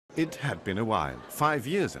It had been a while, 5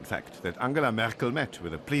 years in fact, that Angela Merkel met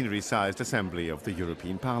with a plenary-sized assembly of the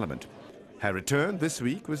European Parliament. Her return this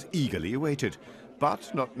week was eagerly awaited,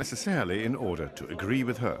 but not necessarily in order to agree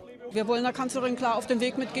with her. Wir wollen der Kanzlerin klar auf den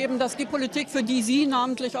Weg mitgeben, dass die Politik, für die sie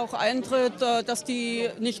namentlich auch eintritt, dass die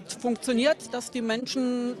nicht funktioniert, dass die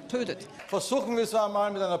Menschen tötet. Versuchen wir es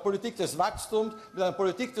einmal mit einer Politik des Wachstums, mit einer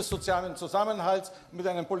Politik des sozialen Zusammenhalts, mit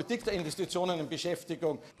einer Politik der Investitionen in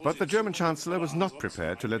Beschäftigung. But the German Chancellor was not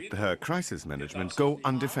prepared to let her crisis management go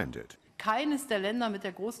undefended. Keines der Länder mit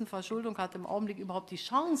der großen Verschuldung hat im Augenblick überhaupt die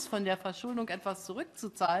Chance, von der Verschuldung etwas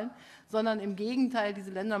zurückzuzahlen, sondern im Gegenteil,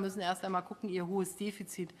 diese Länder müssen erst einmal gucken, ihr hohes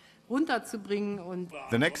Defizit runterzubringen.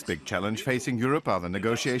 The next big challenge facing Europe are the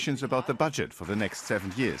negotiations about the budget for the next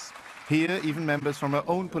 7 years. Here, even members from her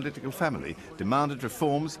own political family demanded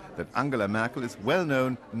reforms that Angela Merkel is well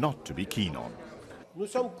known not to be keen on. Nous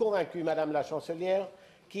sommes convaincus, Madame la Chancelière,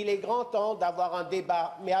 qu'il est grand temps d'avoir un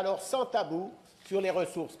débat, mais alors sans tabou, sur les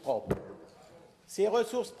ressources propres. Ces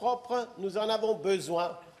ressources propres, nous en avons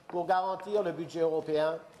besoin pour garantir le budget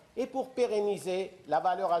européen et pour pérenniser la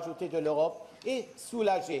valeur ajoutée de l'Europe et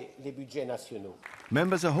soulager les budgets nationaux.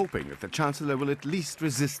 Members are hoping that the Chancellor will at least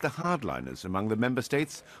resist the hardliners among the member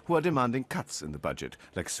states who are demanding cuts in the budget,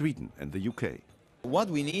 like Sweden and the UK. What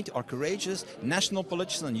we need are courageous national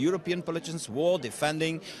politicians and European politicians who are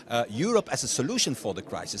defending Europe as a solution for the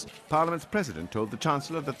crisis. Parliament's president told the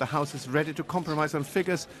Chancellor that the House is ready to compromise on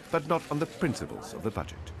figures, but not on the principles of the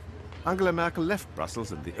budget. Angela Merkel left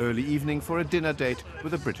Brussels in the early evening for a dinner date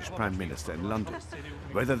with the British Prime Minister in London.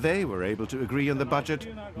 Whether they were able to agree on the budget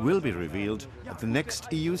will be revealed at the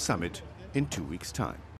next EU summit in 2 weeks' time.